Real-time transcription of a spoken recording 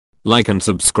like and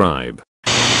subscribe.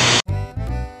 Hey!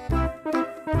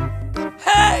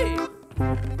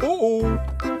 Uh-oh.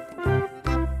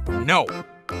 No.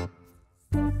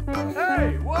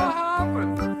 Hey, what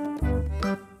happened?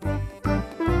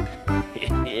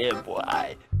 Yeah,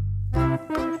 boy.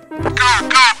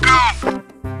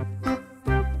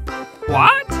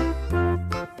 What?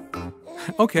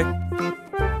 Okay.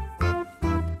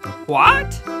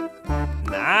 What?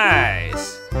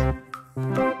 Nice.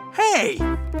 Hey!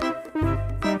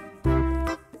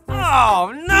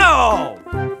 Oh, no!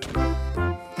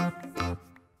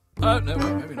 No,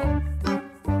 wait, maybe not.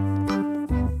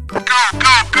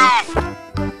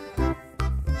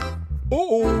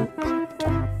 Uh-oh.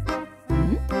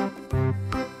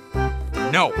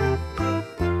 No.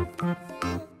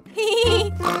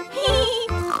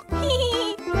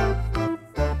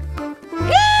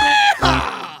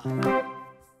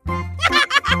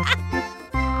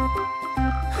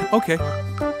 Okay.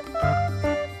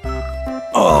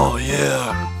 Oh,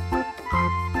 yeah.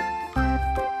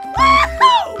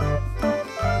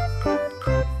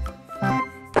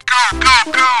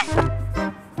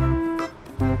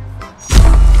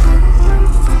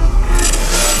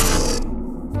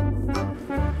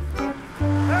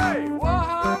 Hey, what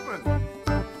happened?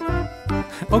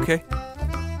 Okay.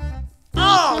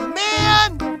 Oh,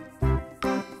 man!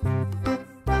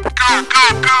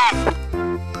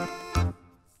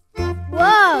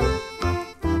 Whoa!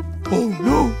 Oh,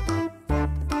 no!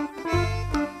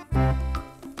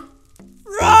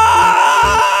 Run!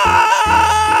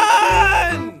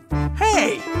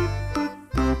 Hey!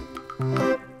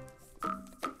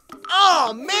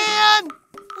 Oh, man!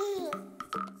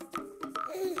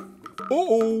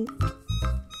 Uh-oh.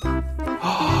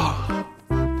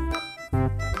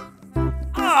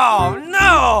 Oh,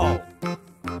 no!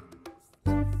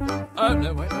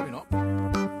 No, wait, maybe not.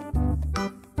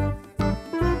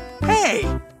 Hey!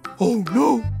 Oh,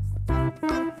 no!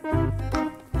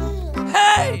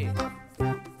 Hey!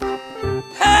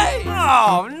 Hey!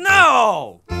 Oh,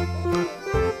 no!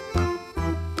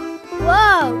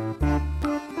 Whoa!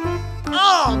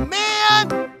 Oh, man!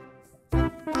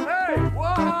 Hey,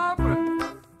 what happened?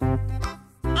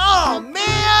 Oh,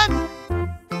 man!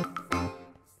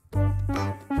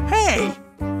 Hey!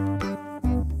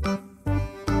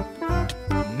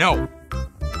 No.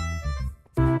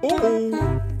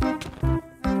 Uh-oh.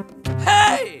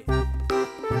 Hey!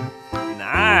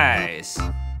 Nice.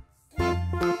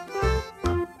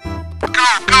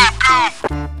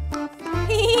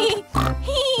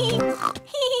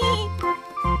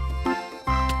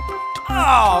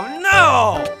 Oh,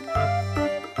 no!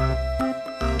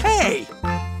 Hey!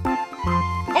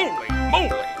 Holy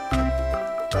moly!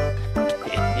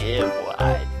 Yeah,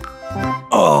 boy.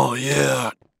 Oh,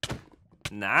 yeah.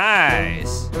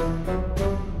 Nice.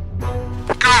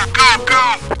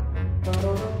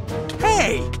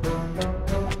 Hey!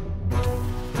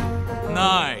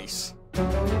 Nice.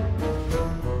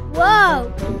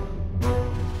 Whoa!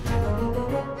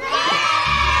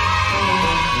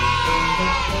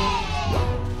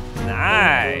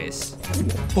 Nice.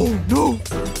 Oh, no.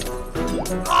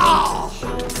 Oh,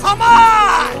 come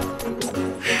on!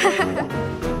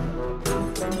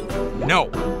 No.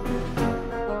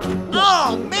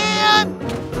 Oh, man!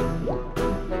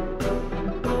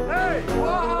 Hey,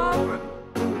 what happened?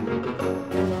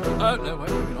 No,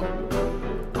 wait, maybe not.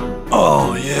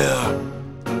 Oh, yeah.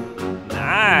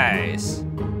 Nice.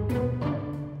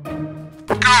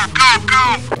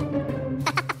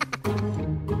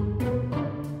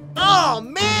 Oh,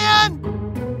 man!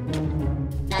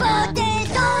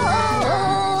 Potato!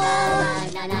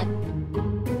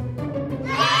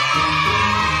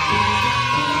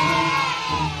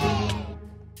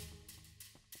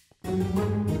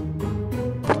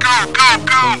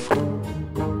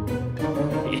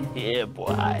 Yeah,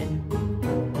 boy.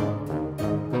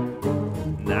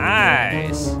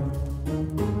 Nice.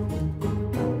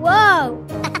 Whoa!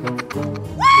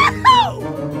 Woohoo!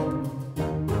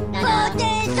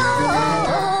 Potato!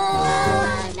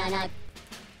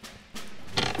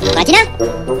 Watch it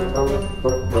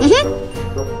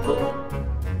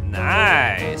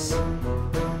Nice.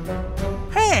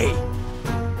 Hey!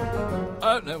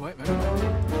 No, wait, maybe not.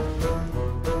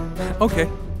 Okay.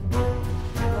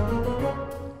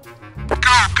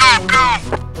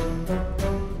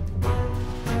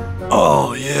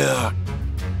 Oh, yeah.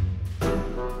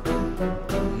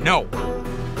 No.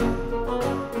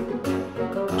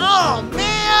 Oh,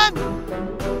 man!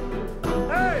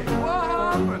 Hey, what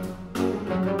happened?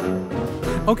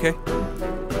 Okay.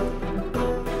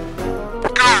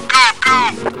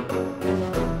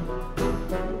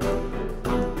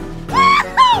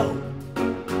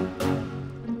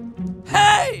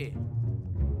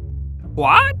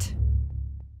 What?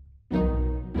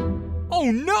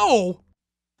 Oh no!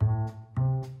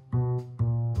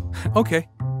 Okay.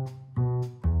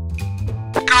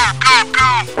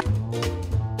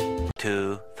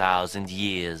 2,000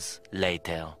 years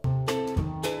later.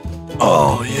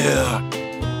 Oh yeah.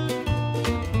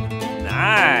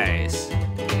 Nice.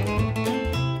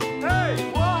 Hey,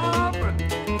 what happened?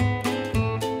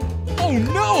 Oh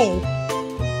no!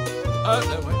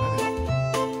 Wait.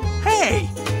 Hey!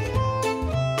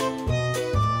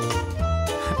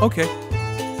 Okay.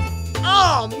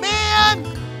 Oh man!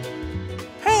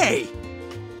 Hey!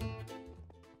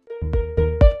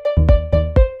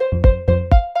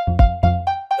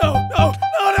 No!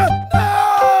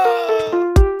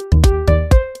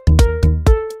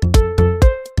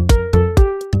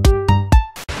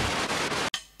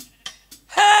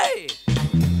 Hey!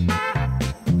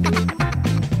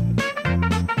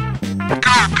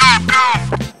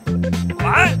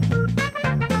 What?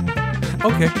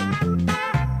 Okay.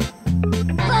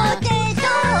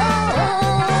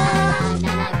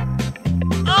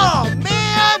 Oh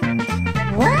man!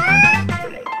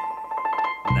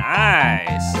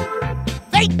 Nice.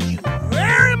 Thank you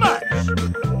very much!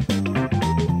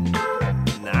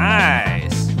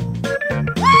 Nice.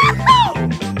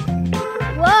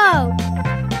 Whoa!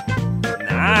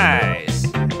 Nice.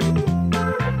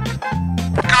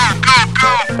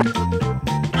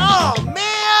 Oh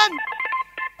man!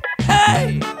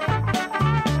 Hey!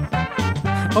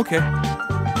 Okay.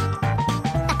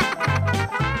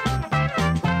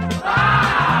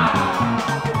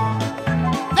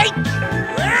 Thank you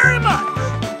very much!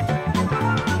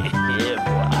 Yeah,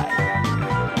 boy.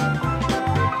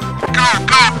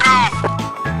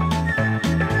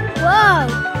 Whoa!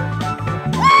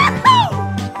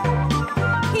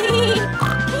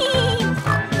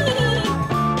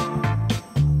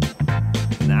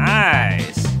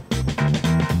 Nice.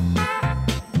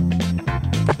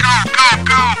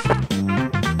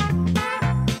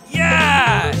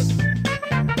 Yes!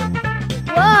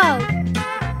 Whoa!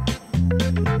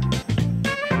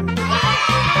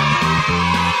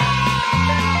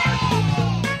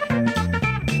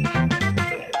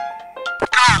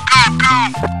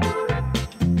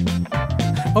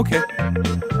 Okay.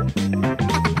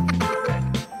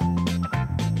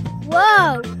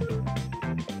 Whoa!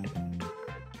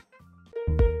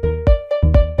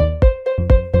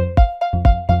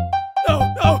 No!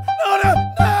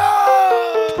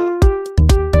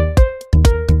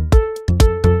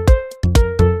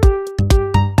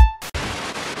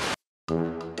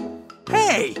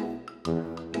 Hey!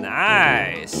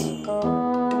 Nice.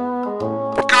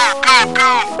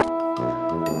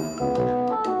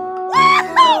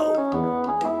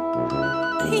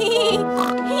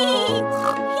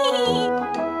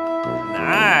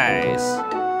 Nice.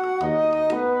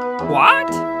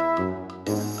 What?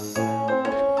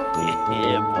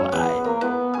 Yeah, boy.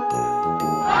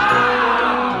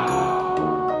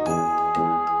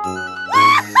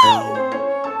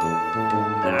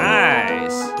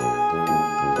 Nice.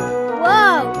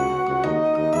 Whoa!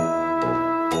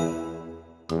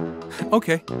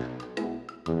 Okay.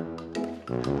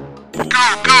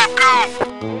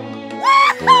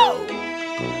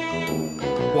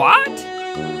 What?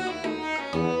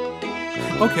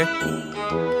 Okay.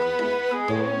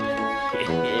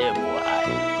 Yeah, boy.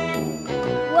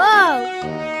 Whoa!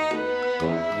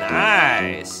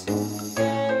 Nice.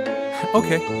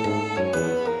 Okay.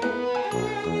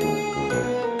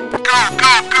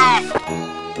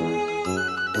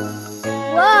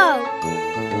 Whoa!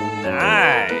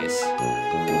 Nice.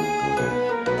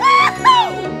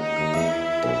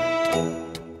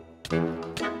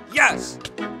 Yes.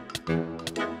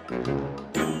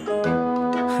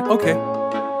 Okay.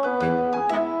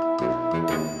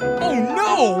 Oh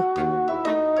no!